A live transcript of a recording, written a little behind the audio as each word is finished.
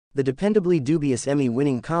The dependably dubious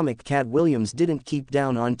Emmy-winning comic Katt Williams didn't keep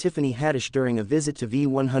down on Tiffany Haddish during a visit to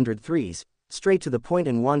V103's, straight to the point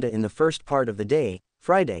and Wanda in the first part of the day,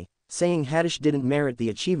 Friday, saying Haddish didn't merit the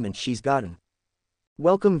achievement she's gotten.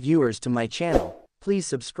 Welcome viewers to my channel. Please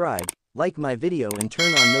subscribe, like my video and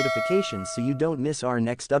turn on notifications so you don't miss our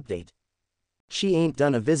next update. She ain't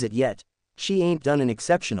done a visit yet. She ain't done an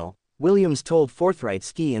exceptional, Williams told Forthright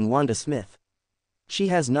Ski and Wanda Smith. She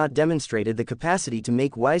has not demonstrated the capacity to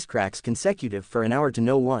make wisecracks consecutive for an hour to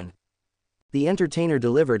no one. The entertainer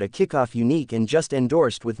delivered a kickoff unique and just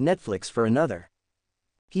endorsed with Netflix for another.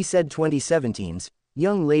 He said 2017's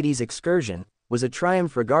Young Ladies Excursion was a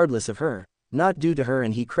triumph regardless of her, not due to her,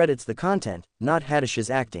 and he credits the content, not Haddish's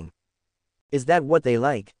acting. Is that what they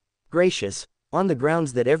like? Gracious, on the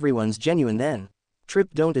grounds that everyone's genuine then. Trip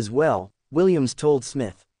don't as well, Williams told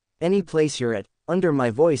Smith. Any place you're at, under my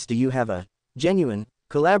voice, do you have a genuine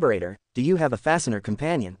collaborator? Do you have a fastener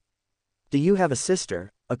companion? Do you have a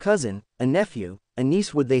sister, a cousin, a nephew, a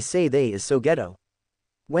niece? Would they say they is so ghetto?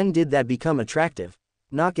 When did that become attractive?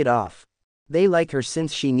 Knock it off. They like her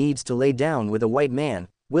since she needs to lay down with a white man,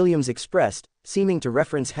 Williams expressed, seeming to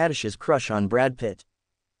reference Haddish's crush on Brad Pitt.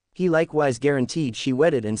 He likewise guaranteed she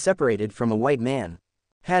wedded and separated from a white man.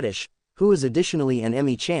 Haddish, who is additionally an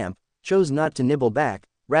Emmy champ, chose not to nibble back,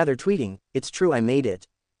 rather tweeting, "It's true, I made it.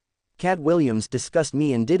 Katt Williams discussed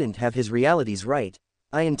me and didn't have his realities right.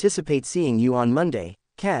 I anticipate seeing you on Monday,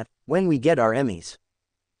 Katt, when we get our Emmys.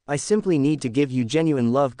 I simply need to give you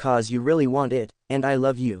genuine love cause you really want it, and I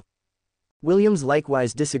love you." Williams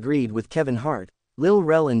likewise disagreed with Kevin Hart, Lil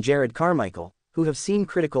Rel and Jared Carmichael, who have seen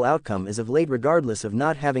critical outcome as of late regardless of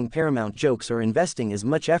not having Paramount jokes or investing as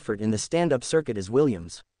much effort in the stand-up circuit as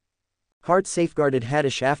Williams. Hart safeguarded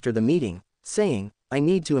Haddish after the meeting, saying, "I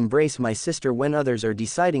need to embrace my sister when others are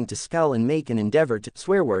deciding to scowl and make an endeavor to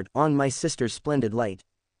swearword on my sister's splendid light.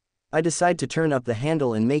 I decide to turn up the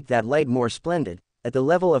handle and make that light more splendid, at the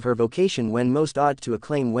level of her vocation when most ought to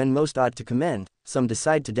acclaim, when most ought to commend, some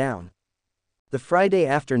decide to down." The Friday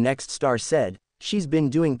after next star said, "She's been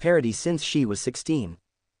doing parody since she was 16.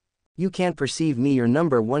 You can't perceive me your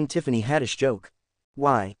number one Tiffany Haddish joke.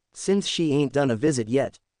 Why, since she ain't done a visit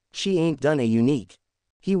yet. She ain't done a unique."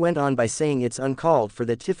 He went on by saying it's uncalled for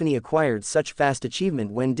that Tiffany acquired such fast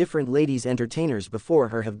achievement when different ladies entertainers before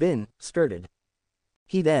her have been skirted.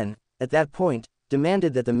 He then, at that point,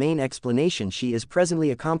 demanded that the main explanation she is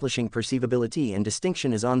presently accomplishing perceivability and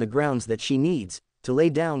distinction is on the grounds that she needs to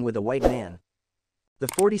lay down with a white man. The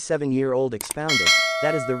 47-year-old expounded,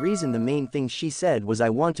 "That is the reason. The main thing she said was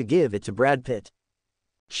I want to give it to Brad Pitt.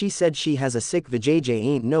 She said she has a sick vajayjay,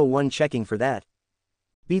 ain't no one checking for that."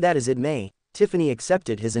 Be that as it may, Tiffany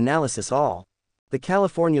accepted his analysis all. The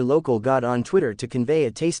California local got on Twitter to convey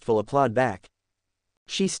a tasteful applaud back.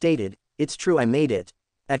 She stated, "It's true, I made it.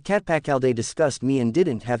 At Katpacalde discussed me and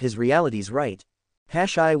didn't have his realities right.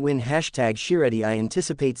 I win #Shiredi. I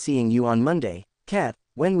anticipate seeing you on Monday, Katt,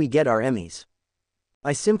 when we get our Emmys.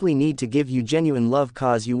 I simply need to give you genuine love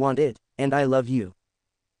cause you want it, and I love you."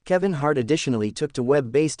 Kevin Hart additionally took to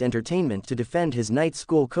web-based entertainment to defend his night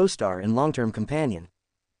school co-star and long-term companion.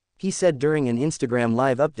 He said during an Instagram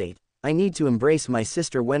live update, "I need to embrace my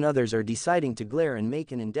sister when others are deciding to glare and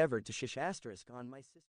make an endeavor to shish * on my sister."